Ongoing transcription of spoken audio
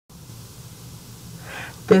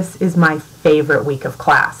This is my favorite week of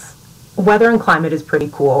class. Weather and climate is pretty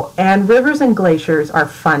cool, and rivers and glaciers are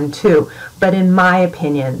fun too, but in my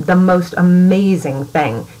opinion, the most amazing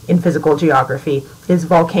thing in physical geography is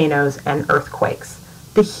volcanoes and earthquakes.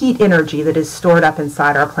 The heat energy that is stored up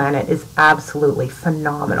inside our planet is absolutely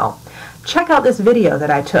phenomenal. Check out this video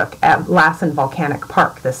that I took at Lassen Volcanic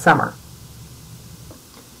Park this summer.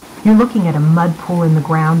 You're looking at a mud pool in the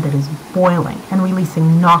ground that is boiling and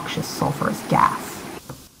releasing noxious sulfurous gas.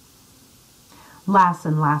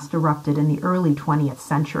 Lassen last erupted in the early 20th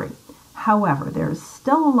century. However, there is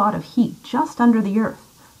still a lot of heat just under the earth,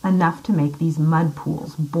 enough to make these mud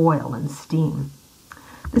pools boil and steam.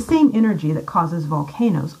 The same energy that causes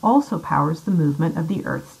volcanoes also powers the movement of the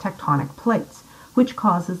Earth's tectonic plates, which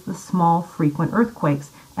causes the small, frequent earthquakes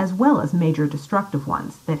as well as major destructive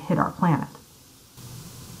ones that hit our planet.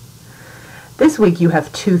 This week you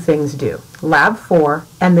have two things due, Lab 4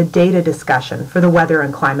 and the data discussion for the Weather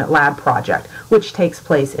and Climate Lab project, which takes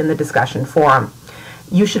place in the discussion forum.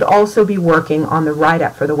 You should also be working on the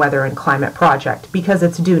write-up for the Weather and Climate project because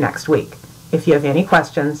it's due next week. If you have any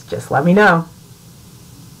questions, just let me know.